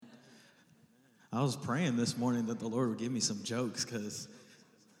I was praying this morning that the Lord would give me some jokes because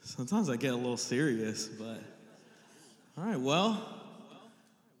sometimes I get a little serious, but all right, well,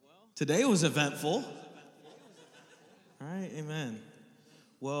 today was eventful. All right, amen.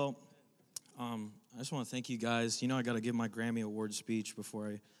 Well, I just want to thank you guys. You know I got to give my Grammy Award speech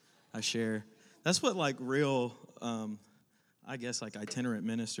before I share. That's what like real, I guess like itinerant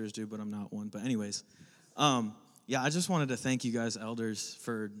ministers do, but I'm not one. But anyways, I just wanted to thank you guys, elders,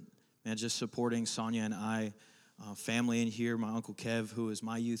 for just supporting Sonia and I, family in here, my Uncle Kev, who is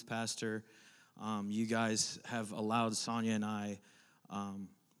my youth pastor. You guys have allowed Sonia and I,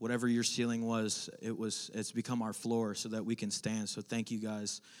 whatever your ceiling was, it's become our floor so that we can stand. So thank you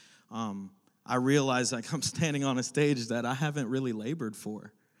guys. I realize like I'm standing on a stage that I haven't really labored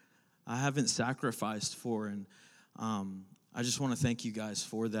for. I haven't sacrificed for, and I just want to thank you guys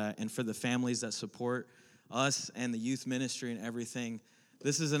for that and for the families that support us and the youth ministry and everything.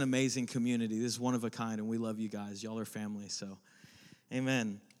 This is an amazing community. This is one of a kind, and we love you guys. Y'all are family, so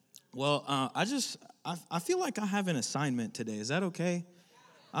amen. Well, I feel like I have an assignment today. Is that okay?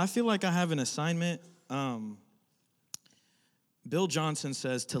 I feel like I have an assignment. Bill Johnson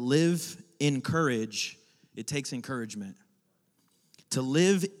says, to live in courage, it takes encouragement. To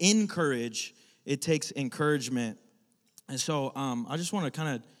live in courage, it takes encouragement. And so I just want to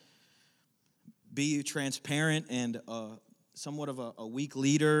kind of be transparent and somewhat of a weak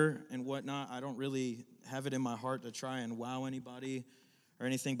leader and whatnot. I don't really have it in my heart to try and wow anybody or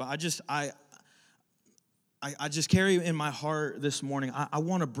anything, but I just carry in my heart this morning, I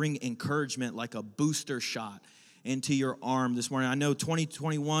want to bring encouragement like a booster shot into your arm this morning. I know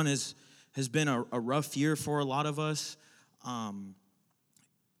 2021 has been a rough year for a lot of us.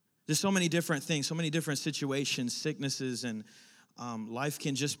 There's so many different things, so many different situations, sicknesses, and life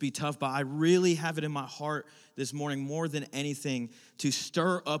can just be tough. But I really have it in my heart this morning, more than anything, to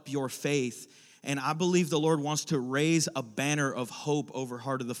stir up your faith. And I believe the Lord wants to raise a banner of hope over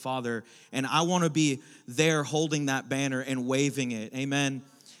Heart of the Father. And I want to be there holding that banner and waving it. Amen.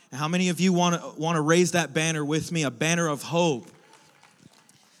 And how many of you want to raise that banner with me, a banner of hope?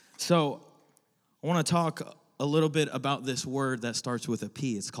 So I want to talk a little bit about this word that starts with a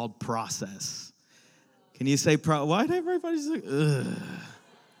P. It's called process. Can you say, why did everybody say, ugh?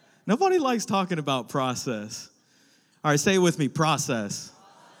 Nobody likes talking about process. All right, say it with me, process.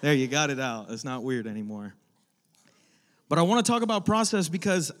 There, you got it out. It's not weird anymore. But I want to talk about process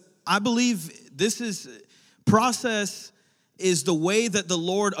because I believe process is the way that the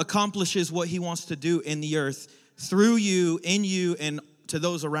Lord accomplishes what he wants to do in the earth through you, in you, and to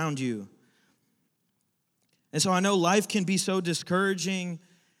those around you. And so I know life can be so discouraging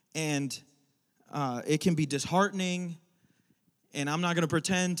and it can be disheartening. And I'm not going to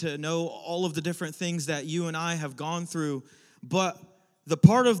pretend to know all of the different things that you and I have gone through. But the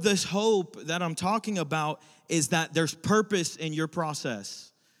part of this hope that I'm talking about is that there's purpose in your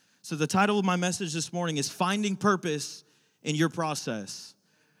process. So the title of my message this morning is Finding Purpose in Your Process.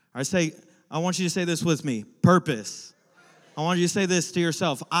 I want you to say this with me, purpose. I want you to say this to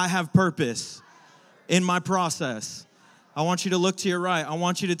yourself, I have purpose in my process. I want you to look to your right. I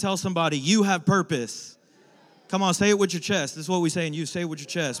want you to tell somebody, you have purpose. Come on, say it with your chest. This is what we say, and you say it with your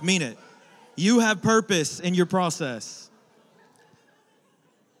chest. Mean it. You have purpose in your process.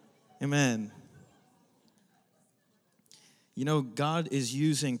 Amen. You know, God is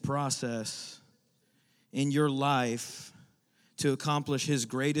using process in your life to accomplish his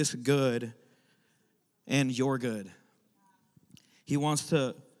greatest good and your good. He wants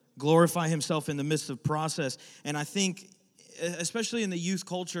to glorify himself in the midst of process. And I think, especially in the youth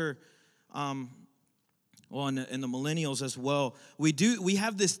culture, and the millennials as well, we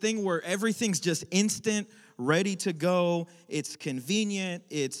have this thing where everything's just instant, ready to go. It's convenient.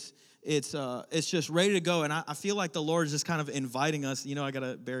 It's just ready to go. And I feel like the Lord is just kind of inviting us. You know, I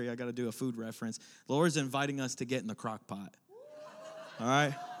gotta do a food reference. The Lord's inviting us to get in the crock pot. All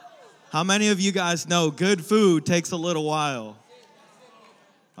right? How many of you guys know good food takes a little while?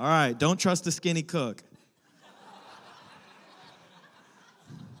 All right, don't trust the skinny cook.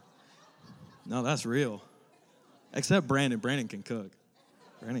 No, that's real. Except Brandon. Brandon can cook.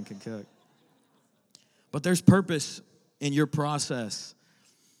 But there's purpose in your process.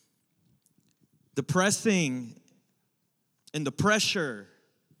 The pressing and the pressure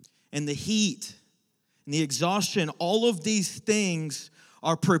and the heat and the exhaustion, all of these things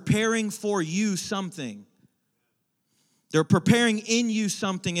are preparing for you something. They're preparing in you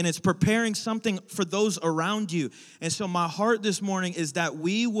something, and it's preparing something for those around you. And so my heart this morning is that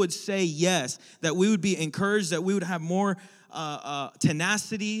we would say yes, that we would be encouraged, that we would have more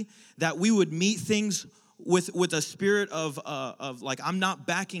tenacity, that we would meet things with a spirit of like, I'm not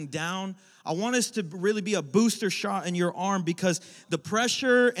backing down. I want us to really be a booster shot in your arm, because the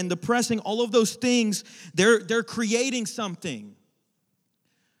pressure and the pressing, all of those things, they're creating something.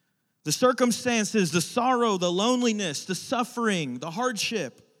 The circumstances, the sorrow, the loneliness, the suffering, the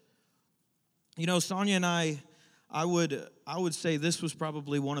hardship. You know, Sonia and I would say this was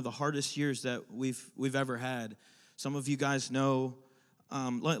probably one of the hardest years that we've ever had. Some of you guys know.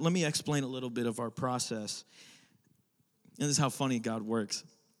 Let me explain a little bit of our process. And this is how funny God works.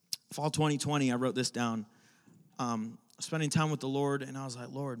 Fall 2020, I wrote this down. Spending time with the Lord, and I was like,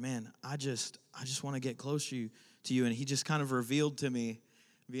 Lord, man, I just want to get close to you. And he just kind of revealed to me,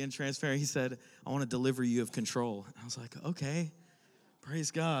 being transparent, he said, I want to deliver you of control. And I was like, okay,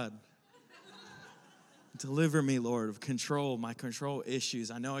 praise God. Deliver me, Lord, of control, my control issues.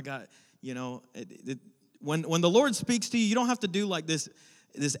 I know I got, when the Lord speaks to you, you don't have to do like this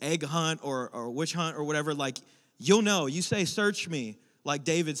egg hunt or witch hunt or whatever. Like, you'll know. You say, search me, like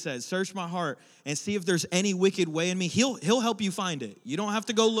David said, search my heart and see if there's any wicked way in me. He'll help you find it. You don't have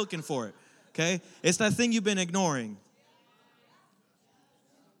to go looking for it, okay? It's that thing you've been ignoring.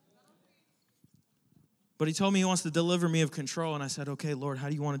 But he told me he wants to deliver me of control, and I said, okay, Lord, how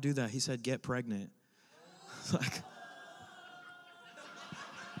do you want to do that? He said, get pregnant. It's like,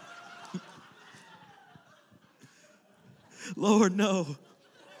 Lord, no.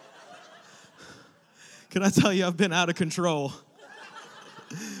 Can I tell you, I've been out of control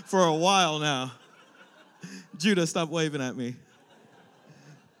for a while now. Judah, stop waving at me.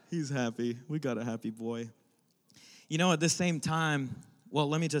 He's happy. We got a happy boy. You know, at the same time, well,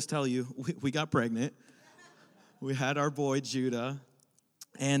 let me just tell you, we got pregnant. We had our boy, Judah.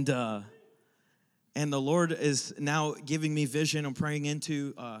 And the Lord is now giving me vision. I'm praying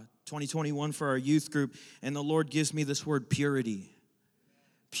into 2021 for our youth group, and the Lord gives me this word, purity.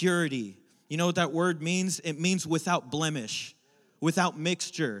 Purity. You know what that word means? It means without blemish, without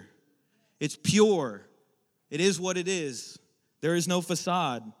mixture. It's pure. It is what it is. There is no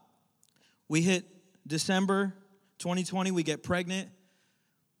facade. We hit December 2020. We get pregnant.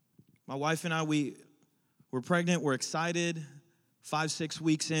 My wife and I, we're pregnant. We're excited. 5-6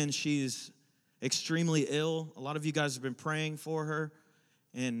 weeks in, she's extremely ill. A lot of you guys have been praying for her,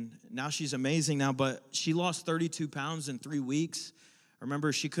 and now she's amazing now, but she lost 32 pounds in 3 weeks. I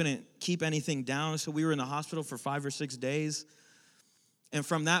remember she couldn't keep anything down, so we were in the hospital for 5 or 6 days. And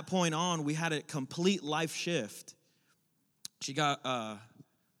from that point on, we had a complete life shift. She got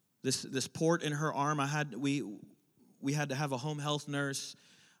this port in her arm. We had to have a home health nurse.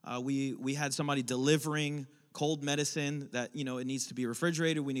 We had somebody delivering cold medicine that, it needs to be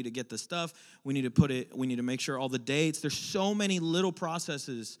refrigerated. We need to get the stuff. We need to make sure all the dates. There's so many little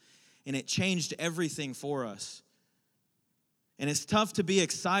processes, and it changed everything for us. And it's tough to be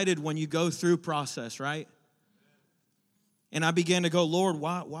excited when you go through process, right? And I began to go, Lord,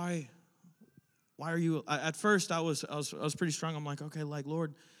 why are you? At first, I was pretty strong. I'm like, okay, like,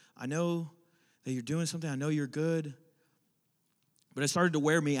 Lord, I know that you're doing something. I know you're good. But it started to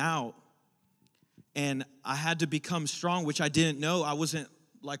wear me out. And I had to become strong, which I didn't know. I wasn't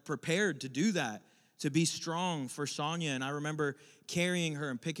like prepared to do that, to be strong for Sonia. And I remember carrying her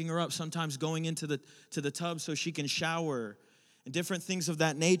and picking her up, sometimes going into the tub so she can shower and different things of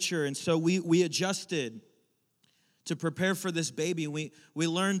that nature. And so we adjusted to prepare for this baby. We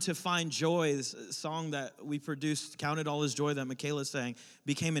learned to find joy. This song that we produced, Count It All as Joy, that Michaela sang,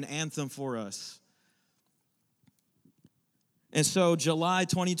 became an anthem for us. And so July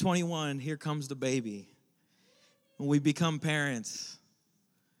 2021, here comes the baby. We become parents.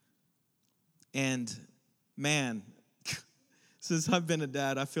 And man, since I've been a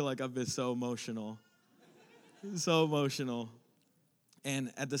dad, I feel like I've been so emotional. So emotional.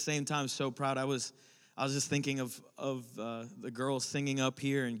 And at the same time, so proud. I was just thinking of the girls singing up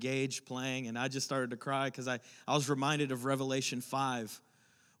here and Gage playing, and I just started to cry because I was reminded of Revelation 5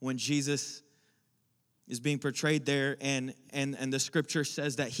 when Jesus is being portrayed there, and the scripture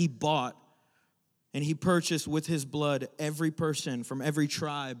says that he bought and he purchased with his blood every person from every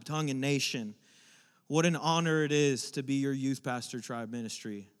tribe, tongue, and nation. What an honor it is to be your youth pastor tribe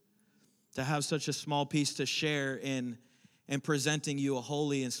ministry, to have such a small piece to share in presenting you a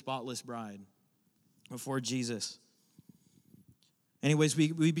holy and spotless bride before Jesus. Anyways,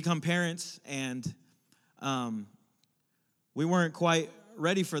 we become parents, and we weren't quite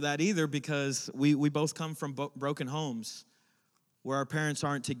ready for that either, because we both come from broken homes where our parents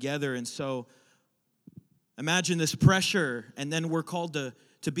aren't together. And so imagine this pressure, and then we're called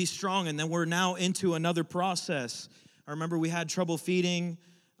to be strong, and then we're now into another process. I remember we had trouble feeding.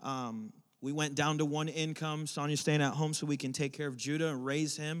 We went down to one income. Sonia's staying at home so we can take care of Judah and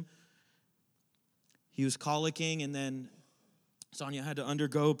raise him. He was colicking, and then Sonia had to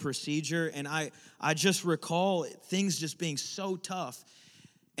undergo a procedure. And I just recall things just being so tough.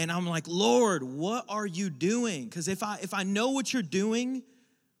 And I'm like, Lord, what are you doing? Because if I know what you're doing,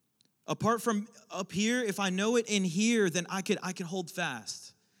 apart from up here, if I know it in here, then I could hold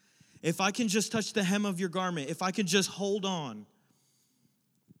fast. If I can just touch the hem of your garment, if I can just hold on.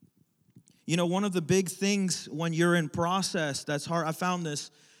 You know, one of the big things when you're in process that's hard, I found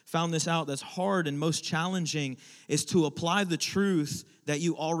this out, that's hard and most challenging, is to apply the truth that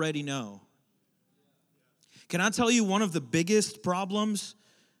you already know. Can I tell you one of the biggest problems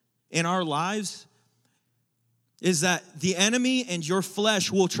in our lives is that the enemy and your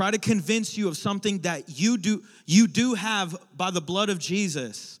flesh will try to convince you of something that you do have by the blood of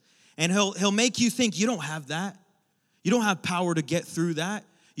Jesus. And he'll make you think you don't have that. You don't have power to get through that.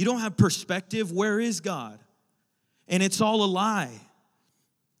 You don't have perspective. Where is God? And it's all a lie.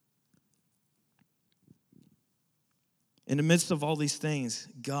 In the midst of all these things,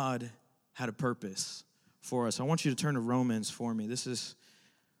 God had a purpose for us. I want you to turn to Romans for me. This is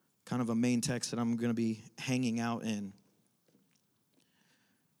kind of a main text that I'm going to be hanging out in.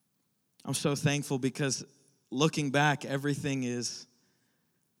 I'm so thankful because looking back, everything is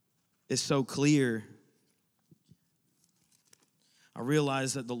so clear. I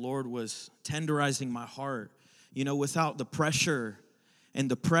realized that the Lord was tenderizing my heart. You know, without the pressure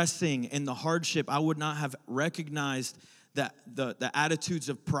and the pressing and the hardship, I would not have recognized that the attitudes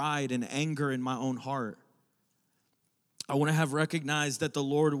of pride and anger in my own heart. I wouldn't have recognized that the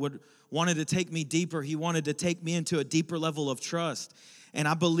Lord wanted to take me deeper. He wanted to take me into a deeper level of trust. And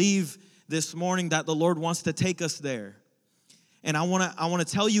I believe this morning that the Lord wants to take us there. And I want to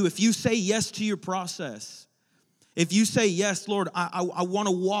tell you, if you say yes to your process, if you say, yes, Lord, I want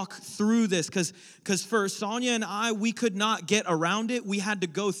to walk through this, because for Sonia and I, we could not get around it. We had to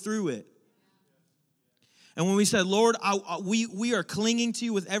go through it. And when we said, Lord, we are clinging to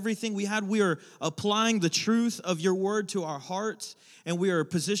you with everything we had, we are applying the truth of your word to our hearts, and we are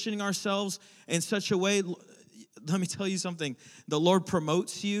positioning ourselves in such a way. Let me tell you something. The Lord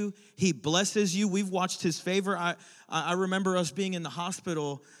promotes you. He blesses you. We've watched his favor. I remember us being in the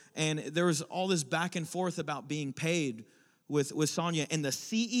hospital, and there was all this back and forth about being paid with Sonia. And the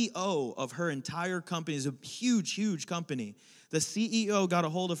CEO of her entire company is a huge, huge company. The CEO got a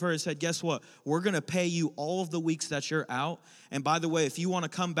hold of her and said, guess what? We're going to pay you all of the weeks that you're out. And by the way, if you want to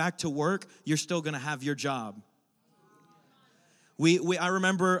come back to work, you're still going to have your job. I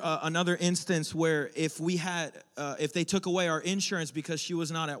remember another instance where if they took away our insurance because she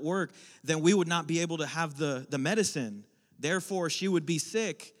was not at work, then we would not be able to have the medicine. Therefore, she would be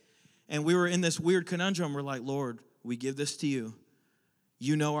sick. And we were in this weird conundrum. We're like, Lord, we give this to you.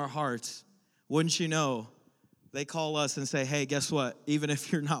 You know our hearts. Wouldn't you know? They call us and say, hey, guess what? Even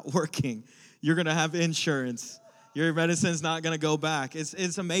if you're not working, you're going to have insurance. Your medicine's not going to go back.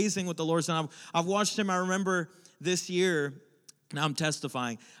 It's amazing what the Lord's done. I've watched him. I remember this year, now I'm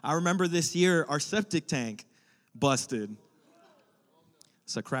testifying. I remember this year, our septic tank busted.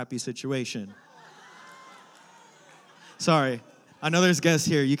 It's a crappy situation. Sorry. I know there's guests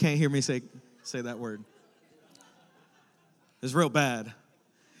here. You can't hear me say that word. It's real bad.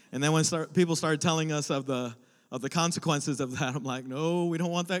 And then when people started telling us of the consequences of that, I'm like, no, we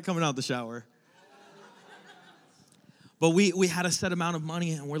don't want that coming out the shower. But we had a set amount of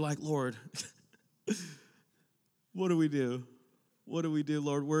money, and we're like, Lord, what do we do? What do we do,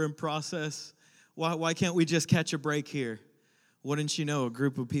 Lord? We're in process. Why can't we just catch a break here? Wouldn't you know, a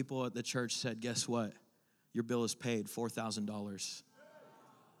group of people at the church said, guess what? Your bill is paid, $4,000.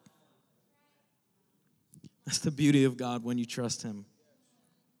 That's the beauty of God when you trust him.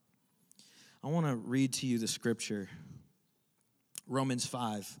 I want to read to you the scripture. Romans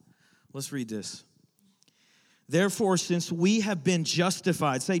 5. Let's read this. Therefore, since we have been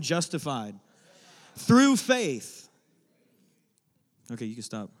justified, say justified, through faith. Okay, you can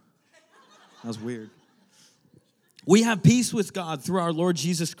stop. That was weird. We have peace with God through our Lord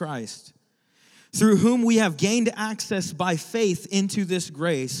Jesus Christ, through whom we have gained access by faith into this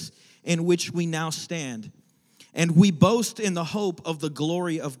grace in which we now stand. And we boast in the hope of the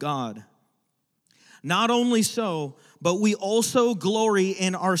glory of God. Not only so, but we also glory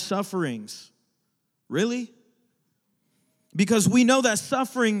in our sufferings. Really? Because we know that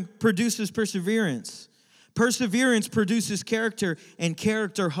suffering produces perseverance. Perseverance produces character, and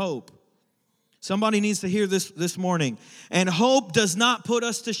character hope. Somebody needs to hear this morning. And hope does not put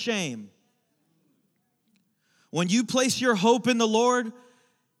us to shame. When you place your hope in the Lord,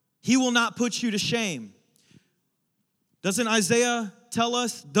 he will not put you to shame. Doesn't Isaiah tell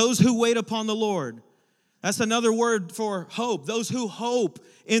us, those who wait upon the Lord? That's another word for hope. Those who hope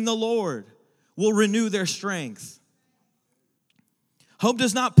in the Lord will renew their strength. Hope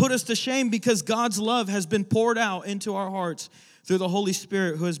does not put us to shame because God's love has been poured out into our hearts through the Holy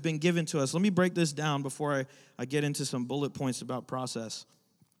Spirit who has been given to us. Let me break this down before I get into some bullet points about process.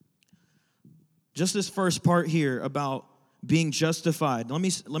 Just this first part here about being justified. Let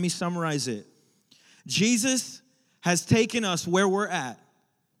me summarize it. Jesus has taken us where we're at,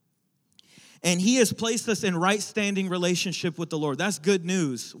 and he has placed us in right standing relationship with the Lord. That's good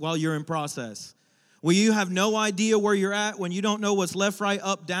news while you're in process. When you have no idea where you're at, when you don't know what's left, right,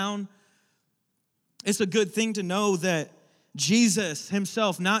 up, down, it's a good thing to know that Jesus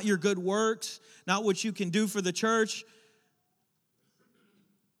himself, not your good works, not what you can do for the church,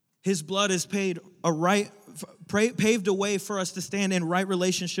 his blood has paved a way for us to stand in right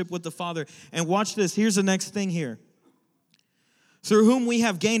relationship with the Father. And watch this. Here's the next thing here. Through whom we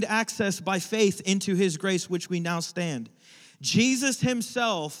have gained access by faith into his grace, which we now stand. Jesus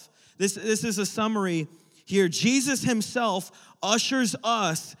himself, this is a summary here. Jesus himself ushers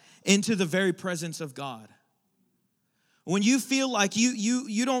us into the very presence of God. When you feel like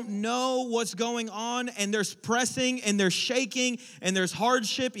you don't know what's going on, and there's pressing and there's shaking and there's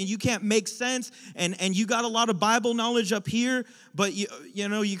hardship and you can't make sense, and you got a lot of Bible knowledge up here, but you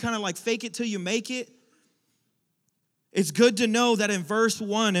kind of like fake it till you make it. It's good to know that in verse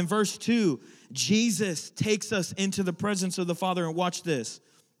 1 and verse 2, Jesus takes us into the presence of the Father. And watch this.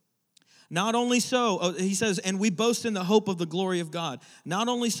 Not only so, he says, and we boast in the hope of the glory of God. Not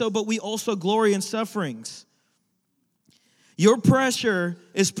only so, but we also glory in sufferings. Your pressure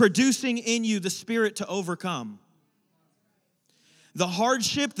is producing in you the spirit to overcome. The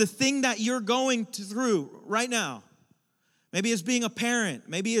hardship, the thing that you're going through right now. Maybe it's being a parent.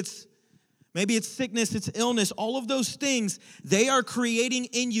 Maybe it's sickness, it's illness. All of those things, they are creating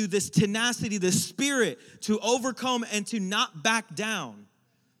in you this tenacity, this spirit to overcome and to not back down.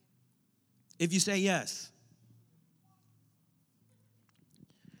 If you say yes.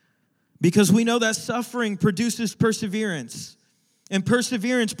 Because we know that suffering produces perseverance, and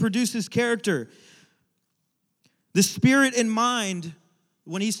perseverance produces character. The spirit and mind,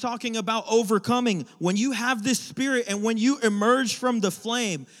 when he's talking about overcoming, when you have this spirit and when you emerge from the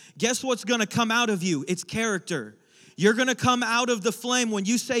flame, guess what's going to come out of you? It's character. You're going to come out of the flame when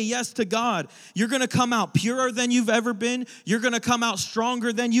you say yes to God. You're going to come out purer than you've ever been. You're going to come out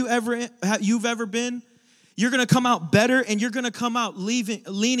stronger than you've ever been. You're going to come out better, and you're going to come out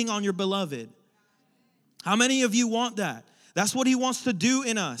leaning on your beloved. How many of you want that? That's what he wants to do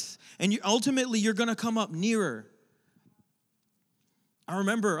in us. And ultimately, you're going to come up nearer. I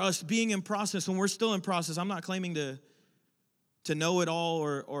remember us being in process, when we're still in process. I'm not claiming to know it all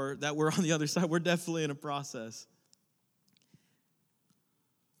or that we're on the other side. We're definitely in a process.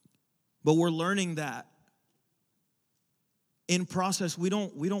 But we're learning that in process, we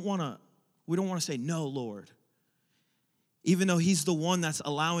don't want to say, no, Lord. Even though he's the one that's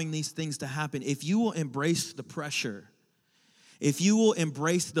allowing these things to happen. If you will embrace the pressure, if you will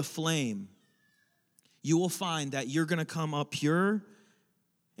embrace the flame, you will find that you're going to come up pure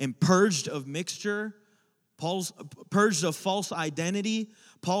and purged of mixture, Paul's purged of false identity,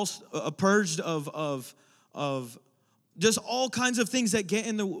 Paul's purged of just all kinds of things that get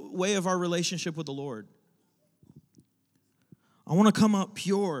in the way of our relationship with the Lord. I want to come up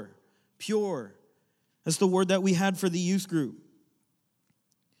pure. That's the word that we had for the youth group.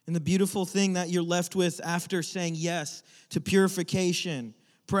 And the beautiful thing that you're left with after saying yes to purification,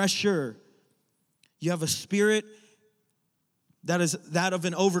 pressure, you have a spirit that is that of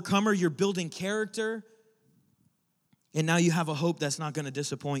an overcomer. You're building character. And now you have a hope that's not going to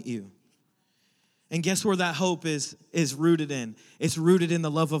disappoint you. And guess where that hope is rooted in? It's rooted in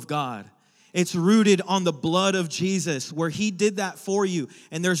the love of God. It's rooted on the blood of Jesus, where he did that for you.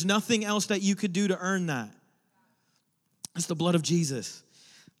 And there's nothing else that you could do to earn that. It's the blood of Jesus.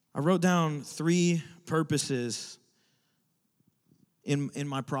 I wrote down 3 purposes in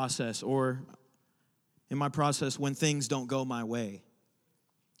my process, or in my process when things don't go my way.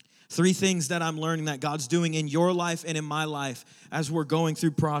 3 things that I'm learning that God's doing in your life and in my life as we're going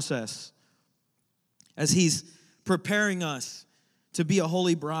through process. As he's preparing us to be a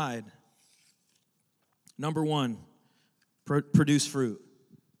holy bride. Number 1, produce fruit.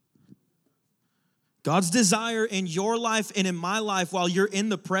 God's desire in your life and in my life while you're in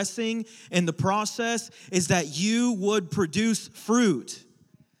the pressing and the process is that you would produce fruit.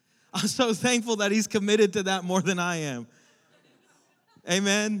 I'm so thankful that he's committed to that more than I am.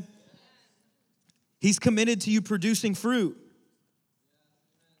 Amen. He's committed to you producing fruit.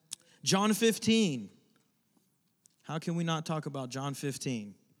 John 15. How can we not talk about John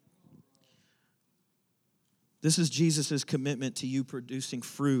 15? This is Jesus' commitment to you producing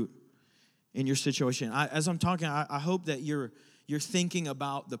fruit in your situation. As I'm talking, I hope that you're thinking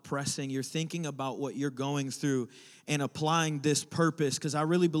about the pressing. You're thinking about what you're going through and applying this purpose, because I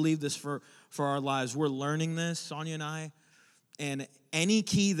really believe this for our lives. We're learning this, Sonia and I, and any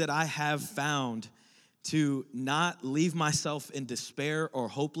key that I have found to not leave myself in despair or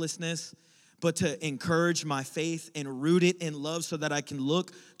hopelessness, but to encourage my faith and root it in love so that I can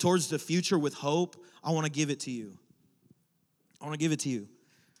look towards the future with hope, I want to give it to you. I want to give it to you.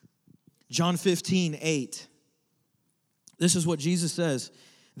 John 15:8. This is what Jesus says.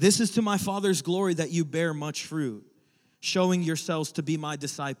 This is to my Father's glory that you bear much fruit, showing yourselves to be my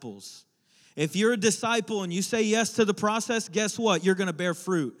disciples. If you're a disciple and you say yes to the process, guess what? You're going to bear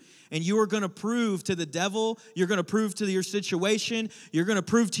fruit. And you are going to prove to the devil, you're going to prove to your situation, you're going to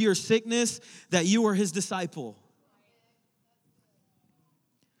prove to your sickness that you are his disciple.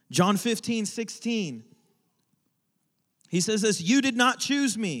 John 15:16. He says this, you did not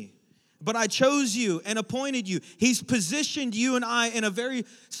choose me, but I chose you and appointed you. He's positioned you and I in a very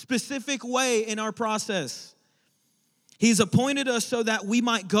specific way in our process. He's appointed us so that we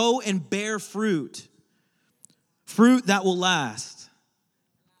might go and bear fruit. Fruit that will last.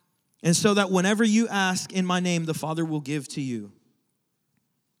 And so that whenever you ask in my name, the Father will give to you.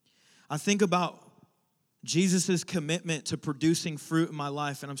 I think about Jesus' commitment to producing fruit in my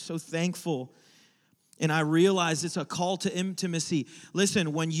life, and I'm so thankful. And I realize it's a call to intimacy.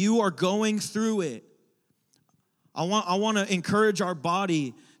 Listen, when you are going through it, I want to encourage our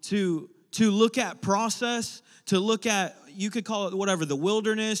body to look at process, to look at, you could call it whatever, the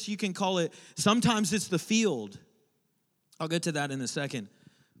wilderness, you can call it, sometimes it's the field. I'll get to that in a second.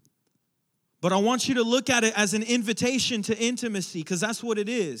 But I want you to look at it as an invitation to intimacy, because that's what it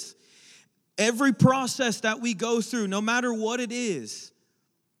is. Every process that we go through, no matter what it is,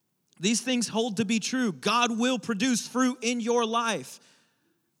 these things hold to be true. God will produce fruit in your life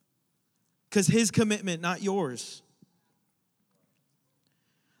because his commitment, not yours.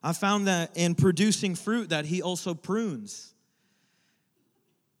 I found that in producing fruit that he also prunes.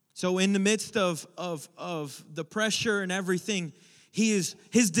 So in the midst of the pressure and everything, his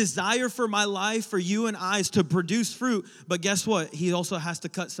desire for my life, for you and I, is to produce fruit. But guess what? He also has to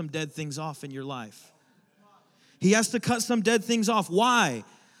cut some dead things off in your life. He has to cut some dead things off. Why?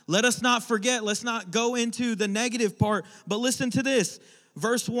 Let us not forget. Let's not go into the negative part. But listen to this.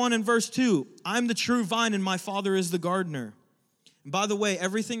 Verse 1 and verse 2. I'm the true vine and my Father is the gardener. And by the way,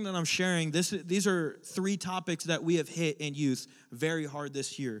 everything that I'm sharing, these are 3 topics that we have hit in youth very hard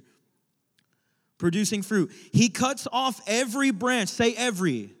this year. Producing fruit. He cuts off every branch. Say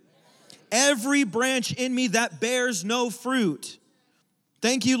every. Every branch in me that bears no fruit.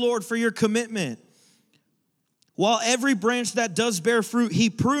 Thank you, Lord, for your commitment. While every branch that does bear fruit, he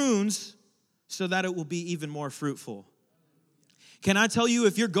prunes so that it will be even more fruitful. Can I tell you,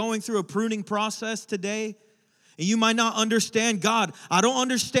 if you're going through a pruning process today, and you might not understand, God, I don't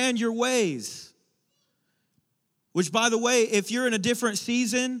understand your ways. Which, by the way, if you're in a different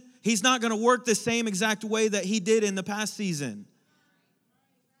season, he's not going to work the same exact way that he did in the past season.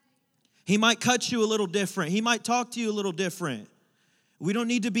 He might cut you a little different. He might talk to you a little different. We don't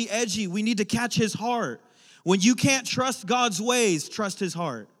need to be edgy. We need to catch his heart. When you can't trust God's ways, trust his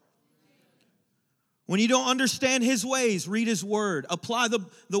heart. When you don't understand his ways, read his word. Apply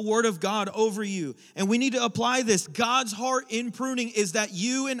the word of God over you. And we need to apply this. God's heart in pruning is that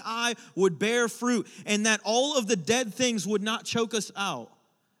you and I would bear fruit and that all of the dead things would not choke us out.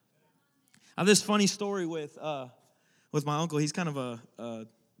 I have this funny story with my uncle. He's kind of I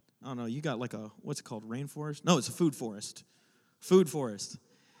don't know, you got like a, what's it called, rainforest? No, it's a food forest. Food forest.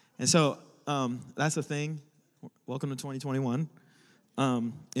 And so that's the thing. Welcome to 2021.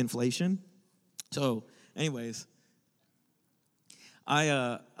 Inflation. So anyways,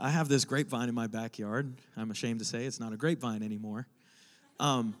 I have this grapevine in my backyard. I'm ashamed to say it's not a grapevine anymore.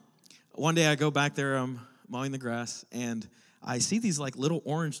 One day I go back there, I'm mowing the grass, and I see these like little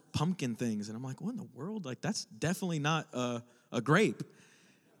orange pumpkin things, and I'm like, what in the world? Like, that's definitely not a grape.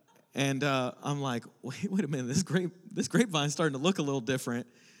 And I'm like, wait a minute, this grapevine's starting to look a little different.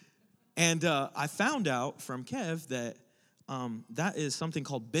 And I found out from Kev that that is something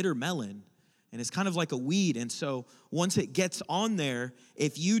called bitter melon. And it's kind of like a weed. And so once it gets on there,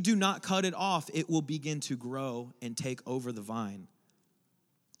 if you do not cut it off, it will begin to grow and take over the vine.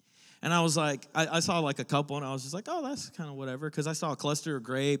 And I was like, I saw like a couple, and I was just like, oh, that's kind of whatever. Because I saw a cluster of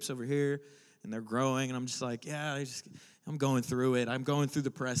grapes over here, and they're growing. And I'm just like, yeah, I'm going through it. I'm going through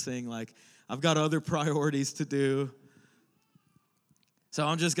the pressing. Like, I've got other priorities to do. So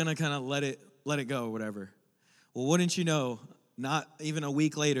I'm just going to kind of let it go, whatever. Well, wouldn't you know, not even a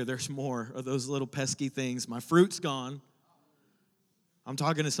week later, there's more of those little pesky things. My fruit's gone. I'm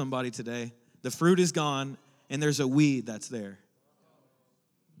talking to somebody today. The fruit is gone, and there's a weed that's there.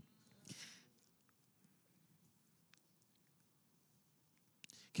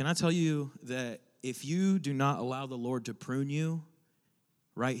 Can I tell you that if you do not allow the Lord to prune you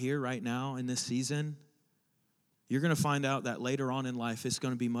right here, right now, in this season, you're going to find out that later on in life, it's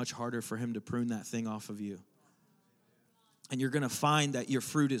going to be much harder for him to prune that thing off of you. And you're going to find that your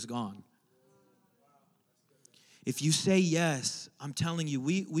fruit is gone. If you say yes, I'm telling you,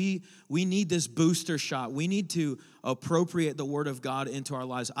 we need this booster shot. We need to appropriate the word of God into our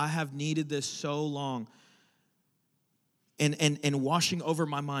lives. I have needed this so long. And washing over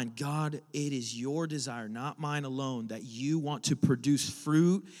my mind, God, it is your desire, not mine alone, that you want to produce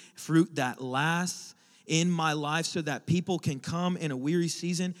fruit that lasts in my life so that people can come in a weary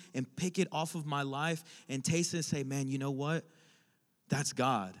season and pick it off of my life and taste it and say, man, you know what? That's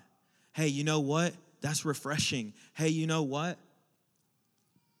God. Hey, you know what? That's refreshing. Hey, you know what?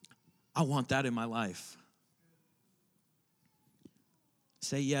 I want that in my life.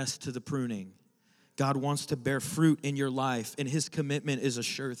 Say yes to the pruning. God wants to bear fruit in your life, and his commitment is a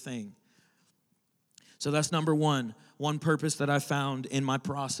sure thing. So that's number one. One purpose that I found in my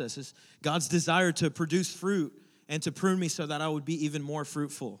process is God's desire to produce fruit and to prune me so that I would be even more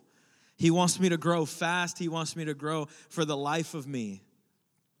fruitful. He wants me to grow fast. He wants me to grow for the life of me.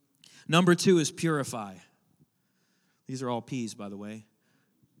 Number two is purify. These are all P's, by the way.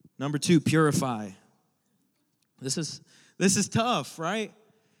 Number two, purify. This is tough, right?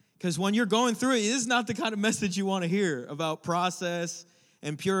 Because when you're going through it, this is not the kind of message you want to hear about process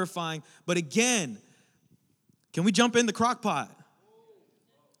and purifying. But again, can we jump in the crock pot?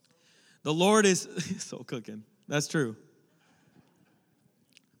 The Lord is so cooking. That's true.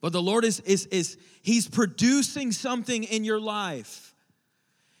 But the Lord he's producing something in your life.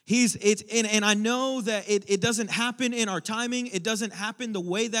 And I know that it doesn't happen in our timing. It doesn't happen the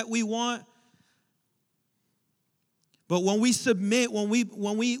way that we want. But when we submit, when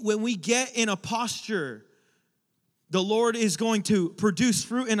we get in a posture, the Lord is going to produce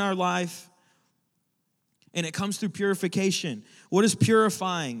fruit in our life, and it comes through purification. What is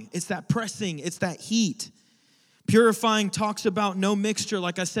purifying? It's that pressing, it's that heat. Purifying talks about no mixture,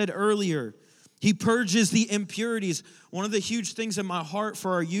 like I said earlier. He purges the impurities. One of the huge things in my heart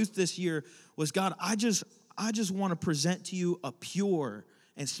for our youth this year was, God, I just want to present to you a pure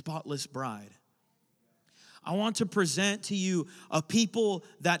and spotless bride. I want to present to you a people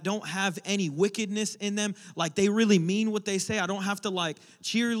that don't have any wickedness in them. Like they really mean what they say. I don't have to like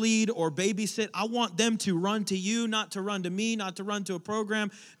cheerlead or babysit. I want them to run to you, not to run to me, not to run to a program,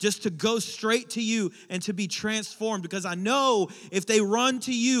 just to go straight to you and to be transformed. Because I know if they run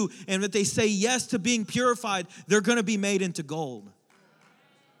to you and if they say yes to being purified, they're going to be made into gold.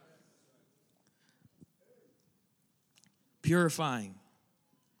 Purifying.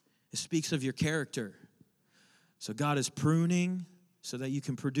 It speaks of your character. So God is pruning so that you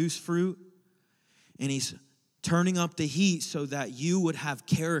can produce fruit. And he's turning up the heat so that you would have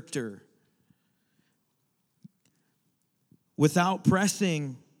character. Without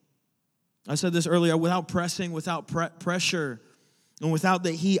pressing, I said this earlier, without pressing, without pressure, and without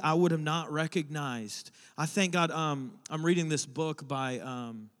the heat, I would have not recognized. I thank God, I'm reading this book by,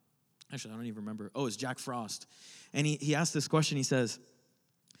 actually, I don't even remember. Oh, it's Jack Frost. And he asked this question. He says,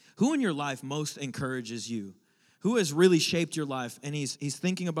 who in your life most encourages you? Who has really shaped your life? And he's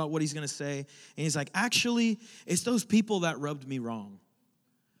thinking about what he's going to say. And he's like, actually, it's those people that rubbed me wrong.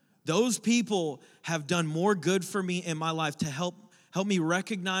 Those people have done more good for me in my life to help me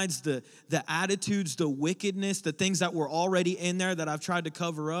recognize the attitudes, the wickedness, the things that were already in there that I've tried to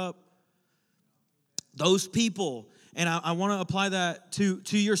cover up. Those people, and I want to apply that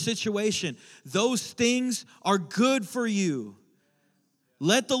to your situation. Those things are good for you.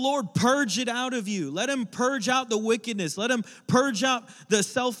 Let the Lord purge it out of you. Let him purge out the wickedness. Let him purge out the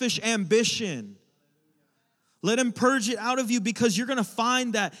selfish ambition. Let him purge it out of you, because you're going to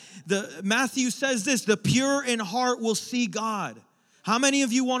find that Matthew says this, the pure in heart will see God. How many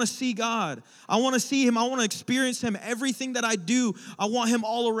of you want to see God? I want to see him. I want to experience him. Everything that I do, I want him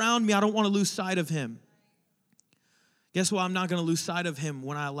all around me. I don't want to lose sight of him. Guess what? I'm not going to lose sight of him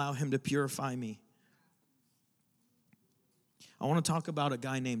when I allow him to purify me. I want to talk about a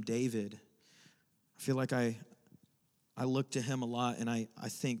guy named David. I feel like I look to him a lot, and I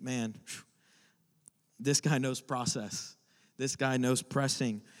think, man, this guy knows process. This guy knows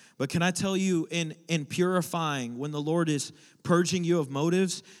pressing. But can I tell you, in purifying, when the Lord is purging you of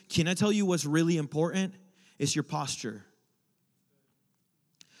motives, can I tell you what's really important? It's your posture.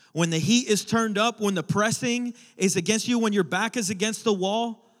 When the heat is turned up, when the pressing is against you, when your back is against the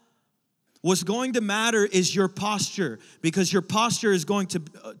wall, What's going to matter is your posture, because your posture is going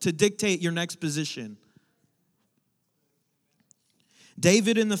to dictate your next position.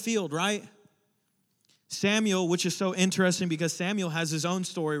 David in the field, right? Samuel, which is so interesting because Samuel has his own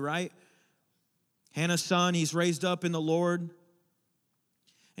story, right? Hannah's son, he's raised up in the Lord.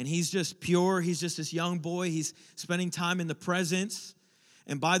 And he's just pure. He's just this young boy. He's spending time in the presence.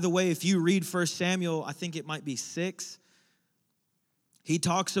 And by the way, if you read 1 Samuel, I think it might be 6, he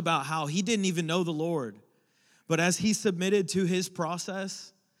talks about how he didn't even know the Lord. But as he submitted to his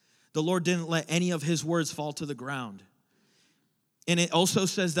process, the Lord didn't let any of his words fall to the ground. And it also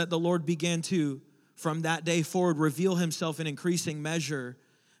says that the Lord began to, from that day forward, reveal himself in increasing measure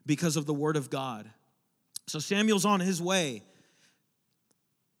because of the word of God. So Samuel's on his way.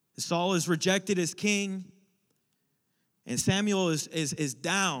 Saul is rejected as king. And Samuel is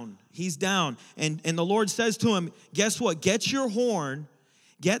down. He's down. And the Lord says to him, guess what? Get your horn.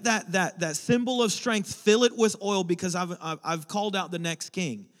 Get that symbol of strength. Fill it with oil because I've called out the next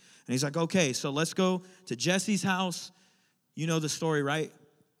king. And he's like, okay, so let's go to Jesse's house. You know the story, right?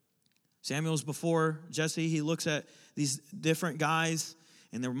 Samuel's before Jesse. He looks at these different guys,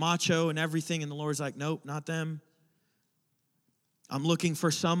 and they're macho and everything. And the Lord's like, nope, not them. I'm looking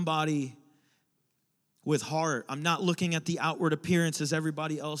for somebody with heart. I'm not looking at the outward appearance as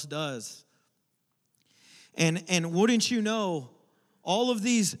everybody else does. And wouldn't you know, all of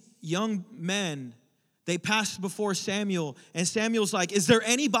these young men, they passed before Samuel, and Samuel's like, is there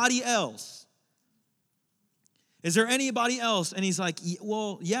anybody else? Is there anybody else? And he's like,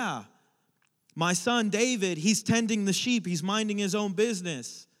 well, yeah. My son David, he's tending the sheep. He's minding his own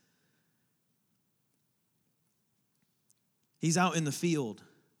business. He's out in the field,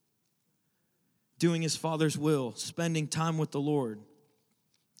 doing his Father's will, spending time with the Lord.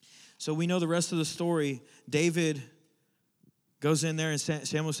 So we know the rest of the story. David goes in there and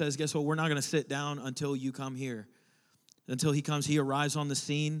Samuel says, guess what? We're not going to sit down until you come here. Until he comes, he arrives on the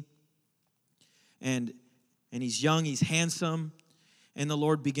scene. And he's young, he's handsome, and the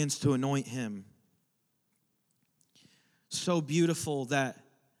Lord begins to anoint him. So beautiful that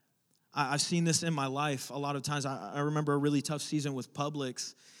I've seen this in my life a lot of times. I remember a really tough season with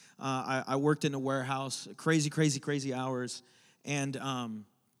Publix. I worked in a warehouse, crazy hours. And I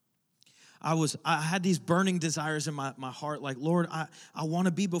had these burning desires in my heart, like, Lord, I want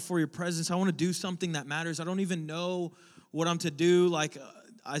to be before your presence. I want to do something that matters. I don't even know what I'm to do. Like,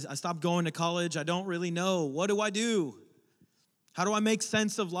 I stopped going to college. I don't really know. What do I do? How do I make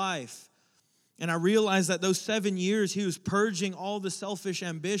sense of life? And I realized that those 7 years, he was purging all the selfish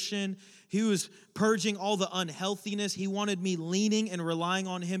ambition. He was purging all the unhealthiness. He wanted me leaning and relying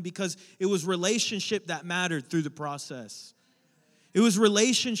on him because it was relationship that mattered through the process. It was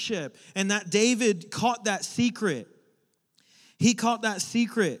relationship. And that David caught that secret. He caught that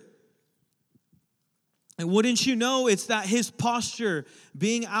secret. And wouldn't you know, it's that his posture,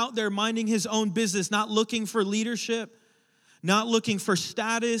 being out there minding his own business, not looking for leadership, not looking for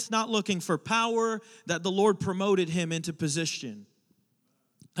status, not looking for power, that the Lord promoted him into position.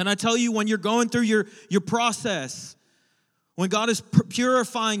 And I tell you, when you're going through your process, when God is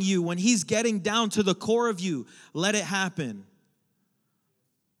purifying you, when he's getting down to the core of you, let it happen.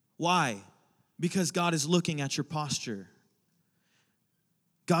 Why? Because God is looking at your posture.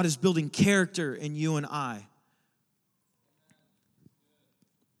 God is building character in you and I.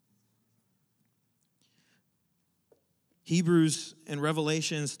 Hebrews and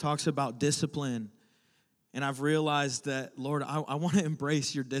Revelations talks about discipline. And I've realized that, Lord, I want to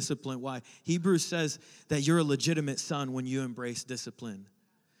embrace your discipline. Why? Hebrews says that you're a legitimate son when you embrace discipline.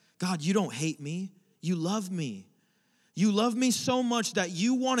 God, you don't hate me. You love me. You love me so much that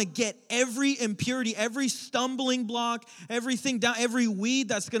you want to get every impurity, every stumbling block, everything down, every weed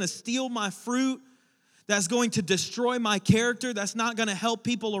that's going to steal my fruit, that's going to destroy my character, that's not going to help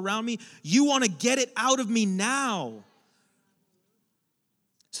people around me. You want to get it out of me now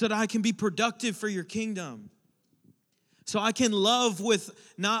so that I can be productive for your kingdom. So I can love with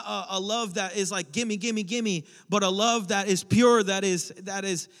not a love that is like gimme, but a love that is pure, that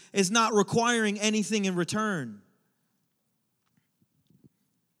is not requiring anything in return.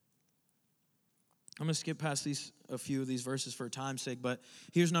 I'm going to skip past a few of these verses for time's sake, but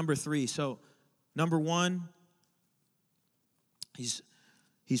here's number 3. So, number 1, he's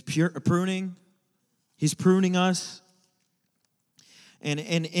pruning. He's pruning us. And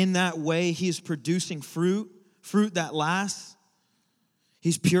in that way, he's producing fruit that lasts.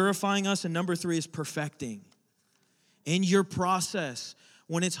 He's purifying us. And number 3 is perfecting. In your process,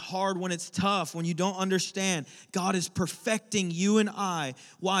 when it's hard, when it's tough, when you don't understand, God is perfecting you and I.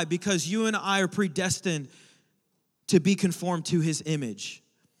 Why? Because you and I are predestined to be conformed to his image.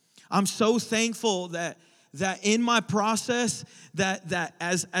 I'm so thankful that in my process, that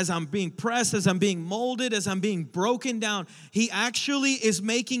as I'm being pressed, as I'm being molded, as I'm being broken down, he actually is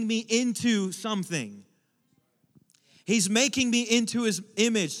making me into something. He's making me into his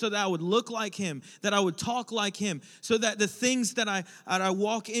image so that I would look like him, that I would talk like him, so that the things that I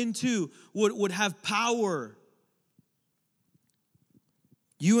walk into would have power.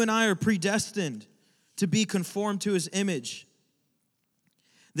 You and I are predestined to be conformed to his image.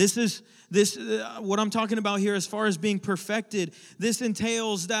 This what I'm talking about here as far as being perfected. This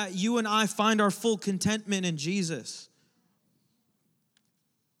entails that you and I find our full contentment in Jesus.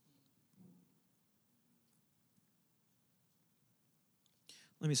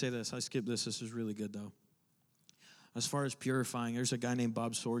 Let me say this. I skipped this. This is really good, though. As far as purifying, there's a guy named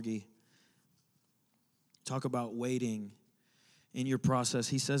Bob Sorge. Talk about waiting in your process.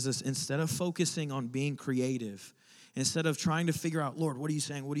 He says this: instead of focusing on being creative, instead of trying to figure out, Lord, what are you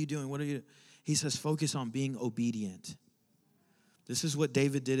saying? What are you doing? He says, focus on being obedient. This is what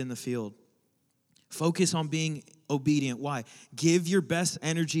David did in the field. Focus on being obedient. Why? Give your best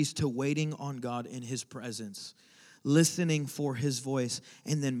energies to waiting on God in his presence, listening for his voice,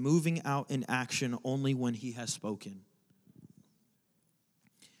 and then moving out in action only when he has spoken.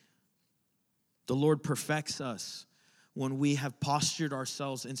 The Lord perfects us when we have postured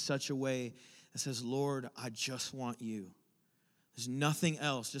ourselves in such a way that says, Lord, I just want you. There's nothing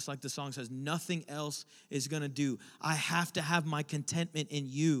else. Just like the song says, nothing else is going to do. I have to have my contentment in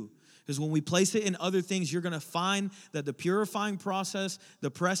you. Because when we place it in other things, you're going to find that the purifying process,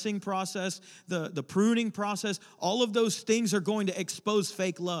 the pressing process, the pruning process, all of those things are going to expose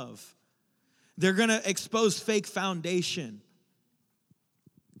fake love. They're going to expose fake foundation.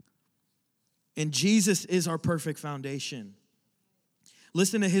 And Jesus is our perfect foundation.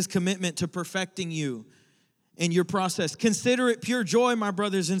 Listen to his commitment to perfecting you in your process. Consider it pure joy, my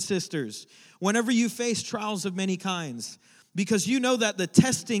brothers and sisters, whenever you face trials of many kinds, because you know that the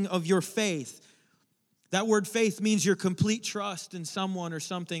testing of your faith, that word faith means your complete trust in someone or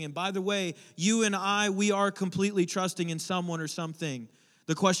something. And by the way, you and I, we are completely trusting in someone or something.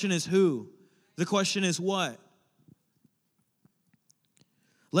 The question is who? The question is what?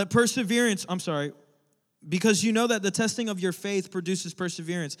 Because you know that the testing of your faith produces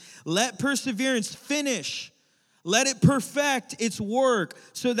perseverance. Let perseverance finish. Let it perfect its work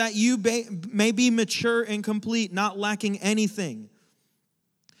so that you may be mature and complete, not lacking anything.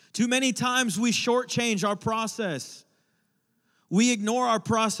 Too many times we shortchange our process. We ignore our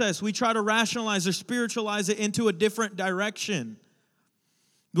process. We try to rationalize or spiritualize it into a different direction.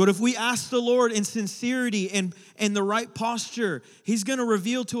 But if we ask the Lord in sincerity and the right posture, he's going to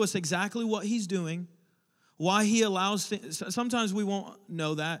reveal to us exactly what he's doing. Why he allows things. Sometimes we won't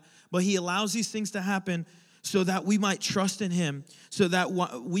know that, but he allows these things to happen so that we might trust in him, so that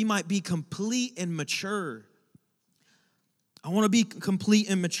we might be complete and mature. I want to be complete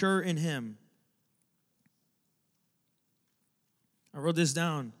and mature in him. I wrote this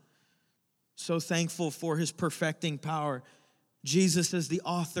down. So thankful for his perfecting power. Jesus is the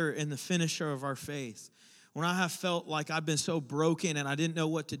author and the finisher of our faith. When I have felt like I've been so broken and I didn't know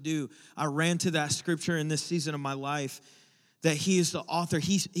what to do, I ran to that scripture in this season of my life that he is the author.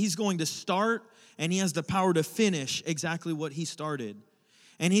 He's going to start and he has the power to finish exactly what he started.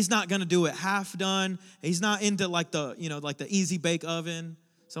 And he's not going to do it half done. He's not into like the easy bake oven.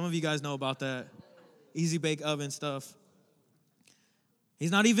 Some of you guys know about that. Easy bake oven stuff.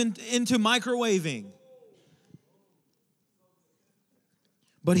 He's not even into microwaving.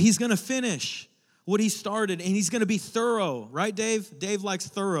 But he's going to finish what he started, and he's going to be thorough. Right, Dave? Dave likes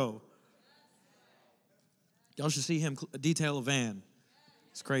thorough. Y'all should see him detail a van.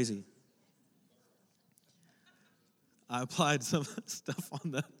 It's crazy. I applied some stuff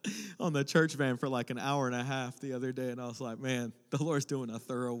on the church van for like an hour and a half the other day, and I was like, man, the Lord's doing a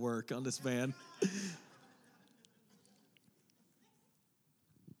thorough work on this van.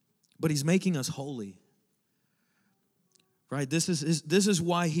 But he's making us holy. Right? This is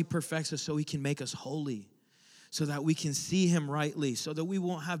why he perfects us, so he can make us holy, so that we can see him rightly, so that we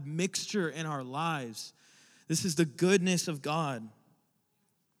won't have mixture in our lives. This is the goodness of God.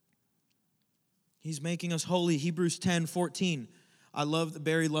 He's making us holy. Hebrews 10:14.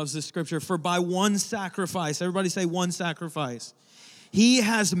 Barry loves this scripture. For by one sacrifice, everybody say one sacrifice, he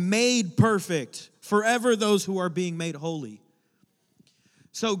has made perfect forever those who are being made holy.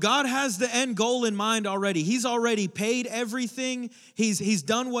 So God has the end goal in mind already. He's already paid everything. He's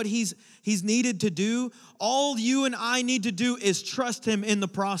done what he's needed to do. All you and I need to do is trust him in the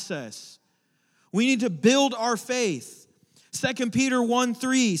process. We need to build our faith. 2 Peter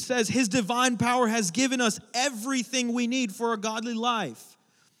 1:3 says his divine power has given us everything we need for a godly life.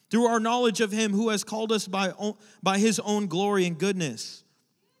 through our knowledge of him who has called us by his own glory and goodness.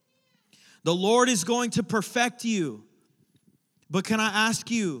 The Lord is going to perfect you. But can I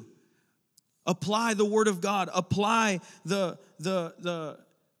ask you, apply the word of God. Apply the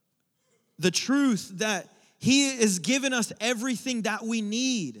truth that he has given us everything that we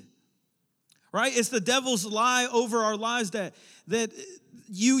need. Right? It's the devil's lie over our lives that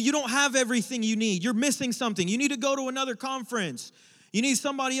you don't have everything you need. You're missing something. You need to go to another conference. You need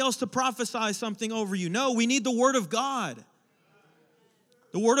somebody else to prophesy something over you. No, we need the word of God.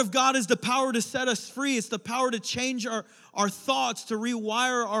 The word of God is the power to set us free. It's the power to change our thoughts, to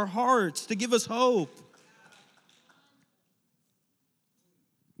rewire our hearts, to give us hope.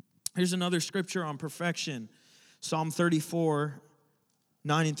 Here's another scripture on perfection. Psalm 34,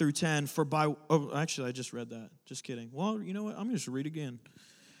 9 through 10. Actually, I just read that. Just kidding. Well, you know what? I'm going to just read again.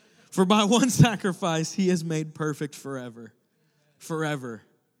 For by one sacrifice, he has made perfect forever. Forever.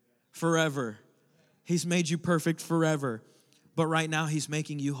 Forever. He's made you perfect forever. But right now, he's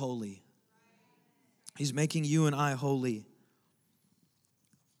making you holy. He's making you and I holy.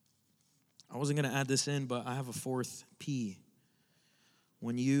 I wasn't going to add this in, but I have a fourth P.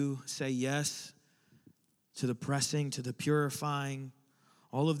 When you say yes to the pressing, to the purifying,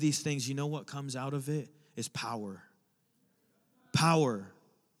 all of these things, you know what comes out of it is power. Power.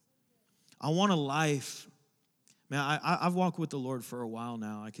 I want a life. Man, I've walked with the Lord for a while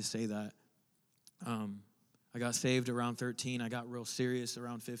now. I can say that. I got saved around 13. I got real serious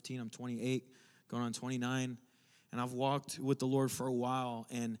around 15. I'm 28, going on 29. And I've walked with the Lord for a while.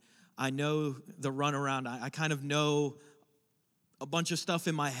 And I know the runaround. I kind of know a bunch of stuff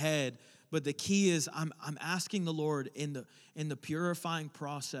in my head. But the key is I'm asking the Lord in the purifying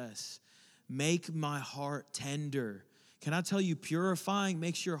process, make my heart tender. Can I tell you, purifying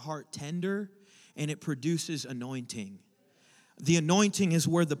makes your heart tender and it produces anointing. The anointing is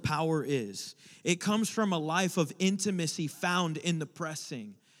where the power is. It comes from a life of intimacy found in the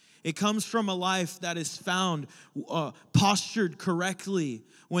pressing. It comes from a life that is found postured correctly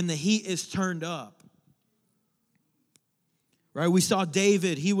when the heat is turned up. Right? We saw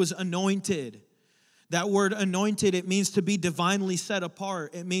David, he was anointed. That word anointed, it means to be divinely set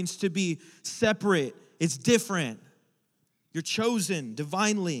apart. It means to be separate. It's different. You're chosen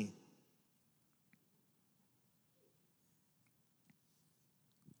divinely.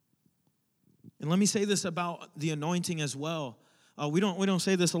 And let me say this about the anointing as well. We don't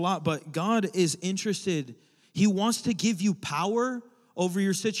say this a lot, but God is interested. He wants to give you power over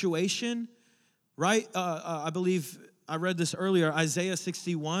your situation, right? I believe I read this earlier, Isaiah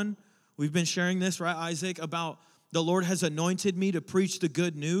 61. We've been sharing this, right, Isaac, about the Lord has anointed me to preach the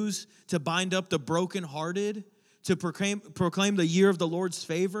good news, to bind up the brokenhearted, to proclaim the year of the Lord's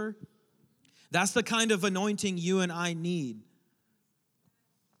favor. That's the kind of anointing you and I need.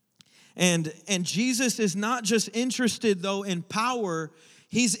 And Jesus is not just interested, though, in power.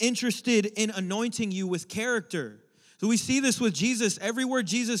 He's interested in anointing you with character. So we see this with Jesus. Everywhere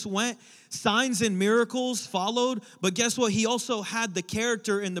Jesus went, signs and miracles followed. But guess what? He also had the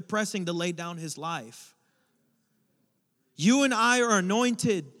character and the pressing to lay down his life. You and I are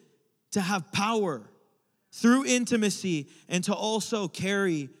anointed to have power through intimacy and to also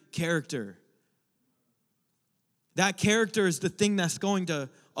carry character. That character is the thing that's going to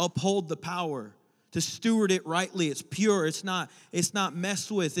uphold the power, to steward it rightly. It's pure. It's not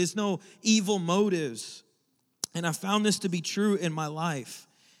messed with. There's no evil motives. And I found this to be true in my life.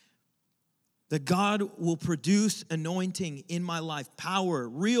 That God will produce anointing in my life, power,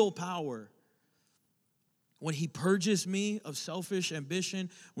 real power. When he purges me of selfish ambition,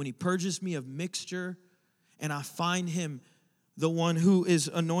 when he purges me of mixture, and I find him, the one who is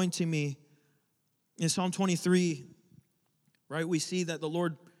anointing me. In Psalm 23, right, we see that the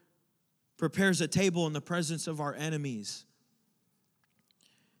Lord prepares a table in the presence of our enemies.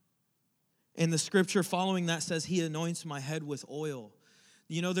 And the scripture following that says, he anoints my head with oil.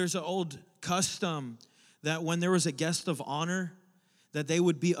 You know, there's an old custom that when there was a guest of honor, that they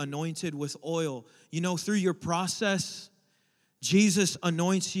would be anointed with oil. You know, through your process, Jesus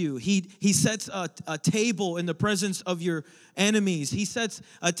anoints you. He sets a table in the presence of your enemies. He sets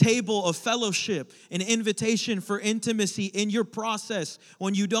a table of fellowship, an invitation for intimacy in your process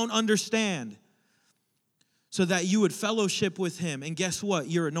when you don't understand, so that you would fellowship with him. And guess what?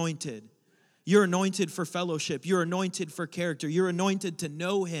 You're anointed. You're anointed for fellowship. You're anointed for character. You're anointed to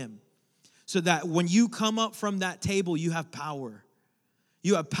know him, so that when you come up from that table, you have power.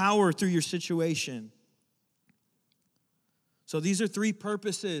 You have power through your situation. So these are three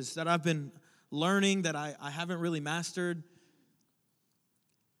purposes that I've been learning that I haven't really mastered.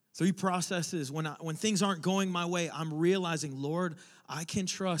 3 processes. When things aren't going my way, I'm realizing, Lord, I can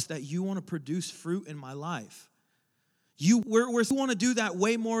trust that you want to produce fruit in my life. You want to do that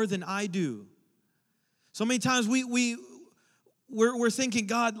way more than I do. So many times we're thinking,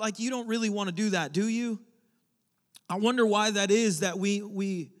 God, like, you don't really want to do that, do you? I wonder why that is, that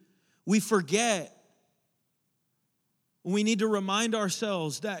we forget. We need to remind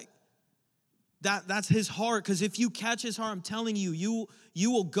ourselves that's his heart, because if you catch his heart, I'm telling you,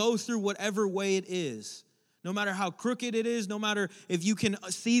 you will go through whatever way it is. No matter how crooked it is, no matter if you can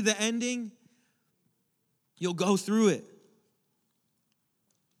see the ending, you'll go through it.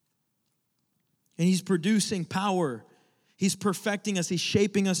 And he's producing power. He's perfecting us. He's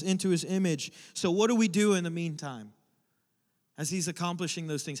shaping us into his image. So what do we do in the meantime as he's accomplishing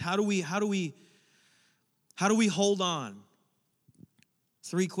those things? How do we hold on?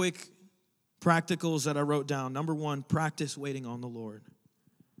 3 quick practicals that I wrote down. Number 1, practice waiting on the Lord.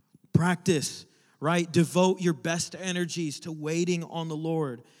 Practice, right? Devote your best energies to waiting on the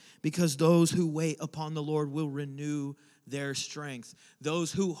Lord, because those who wait upon the Lord will renew their strength.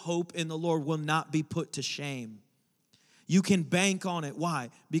 Those who hope in the Lord will not be put to shame. You can bank on it. Why?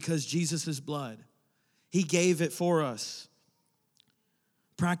 Because Jesus' blood. He gave it for us.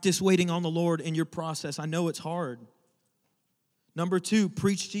 Practice waiting on the Lord in your process. I know it's hard. Number 2,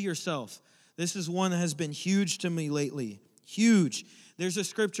 preach to yourself. This is one that has been huge to me lately. Huge. There's a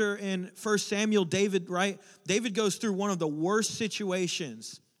scripture in 1 Samuel, David, right? David goes through one of the worst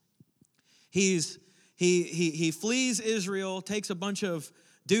situations. He flees Israel, takes a bunch of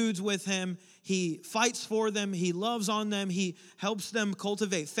dudes with him. He fights for them. He loves on them. He helps them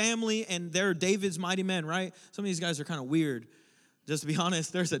cultivate family, and they're David's mighty men, right? Some of these guys are kind of weird. Just to be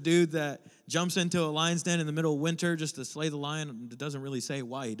honest, there's a dude that jumps into a lion's den in the middle of winter just to slay the lion. It doesn't really say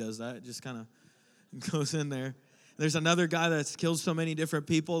why he does that. It just kind of goes in there. There's another guy that's killed so many different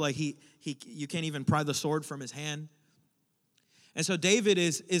people, like you can't even pry the sword from his hand. And so David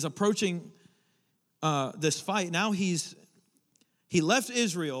is approaching this fight. Now he left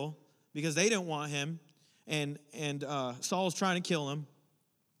Israel because they didn't want him, and Saul's trying to kill him.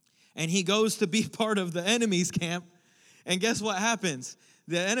 And he goes to be part of the enemy's camp. And guess what happens?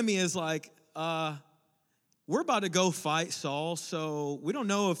 The enemy is like, we're about to go fight Saul, so we don't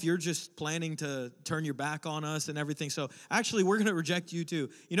know if you're just planning to turn your back on us and everything. So actually, we're going to reject you too.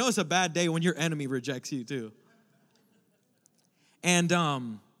 You know, it's a bad day when your enemy rejects you too. And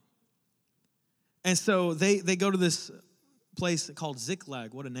so they go to this place called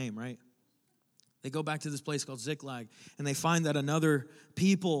Ziklag. What a name, right? They go back to this place called Ziklag, and they find that another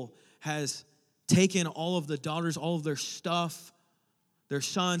people has taken all of the daughters, all of their stuff, their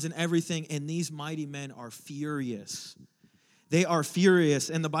sons and everything, and these mighty men are furious. They are furious,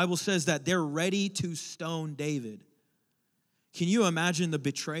 and the Bible says that they're ready to stone David. Can you imagine the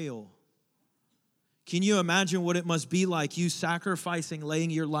betrayal? Can you imagine what it must be like, you sacrificing, laying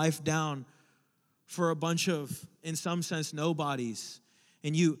your life down for a bunch of, in some sense, nobodies,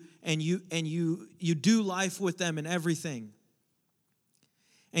 and you do life with them and everything.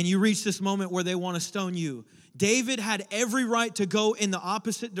 And you reach this moment where they want to stone you. David had every right to go in the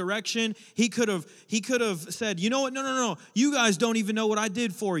opposite direction. He could have said, you know what, no. You guys don't even know what I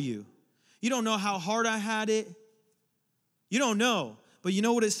did for you. You don't know how hard I had it. You don't know. But you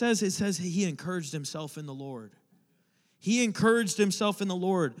know what it says? It says he encouraged himself in the Lord. He encouraged himself in the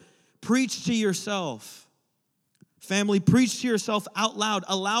Lord. Preach to yourself. Family, preach to yourself out loud.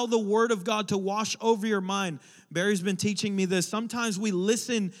 Allow the word of God to wash over your mind. Barry's been teaching me this. Sometimes we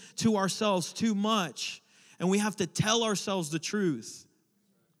listen to ourselves too much, and we have to tell ourselves the truth.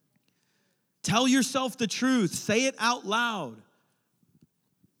 Tell yourself the truth. Say it out loud.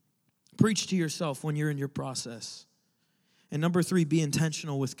 Preach to yourself when you're in your process. And number 3, be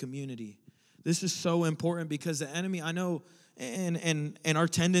intentional with community. This is so important because the enemy, I know, and our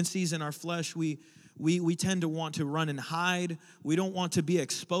tendencies in our flesh, we tend to want to run and hide. We don't want to be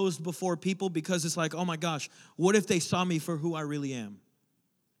exposed before people because it's like, oh my gosh, what if they saw me for who I really am?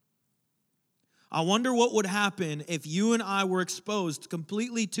 I wonder what would happen if you and I were exposed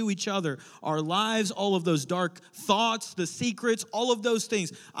completely to each other, our lives, all of those dark thoughts, the secrets, all of those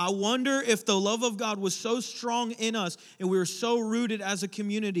things. I wonder if the love of God was so strong in us and we were so rooted as a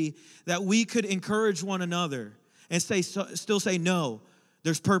community that we could encourage one another and still say, no,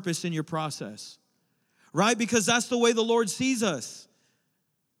 there's purpose in your process. Right? Because that's the way the Lord sees us.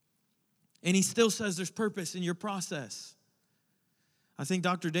 And he still says there's purpose in your process. I think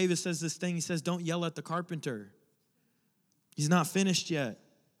Dr. Davis says this thing. He says, don't yell at the carpenter. He's not finished yet.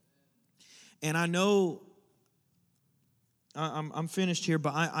 And I know, I'm finished here,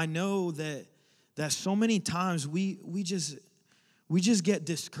 but I know that so many times we we just get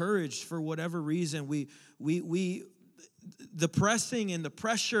discouraged for whatever reason. The pressing and the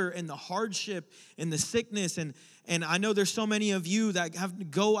pressure and the hardship and the sickness, and I know there's so many of you that have to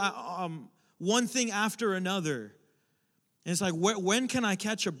go one thing after another. And it's like, when can I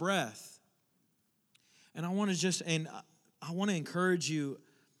catch a breath? And I want to encourage you.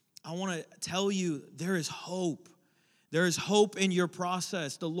 I want to tell you there is hope. There is hope in your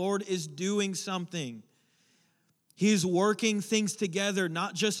process. The Lord is doing something. He is working things together,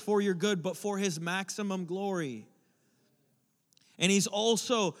 not just for your good, but for His maximum glory. And He's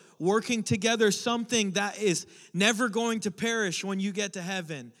also working together something that is never going to perish when you get to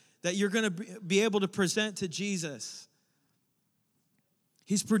heaven, that you're going to be able to present to Jesus.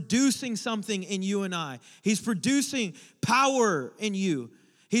 He's producing something in you and I. He's producing power in you.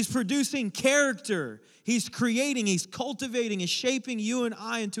 He's producing character. He's creating, He's cultivating, He's shaping you and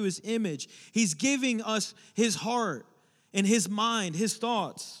I into His image. He's giving us His heart and His mind, His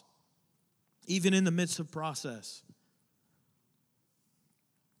thoughts, even in the midst of process.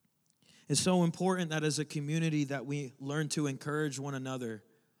 It's so important that as a community that we learn to encourage one another.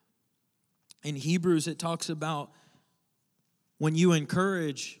 In Hebrews, it talks about when you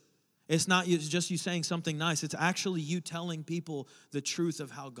encourage, it's not just you saying something nice. It's actually you telling people the truth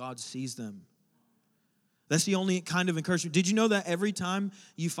of how God sees them. That's the only kind of encouragement. Did you know that every time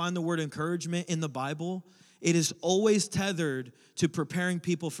you find the word encouragement in the Bible, it is always tethered to preparing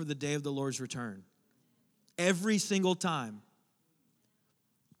people for the day of the Lord's return? Every single time.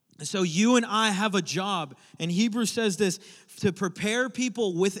 And so you and I have a job, and Hebrews says this, to prepare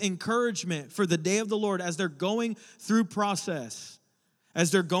people with encouragement for the day of the Lord as they're going through process,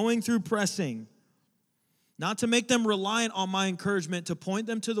 as they're going through pressing. Not to make them reliant on my encouragement, to point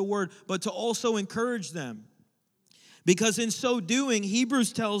them to the word, but to also encourage them. Because in so doing,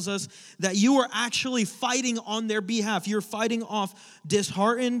 Hebrews tells us that you are actually fighting on their behalf. You're fighting off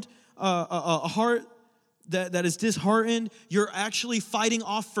disheartened, a heart that is disheartened. You're actually fighting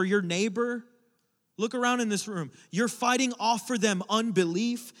off for your neighbor. Look around in this room. You're fighting off for them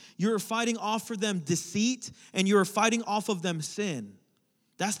unbelief. You're fighting off for them deceit. And you're fighting off of them sin.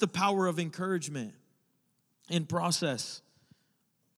 That's the power of encouragement in process.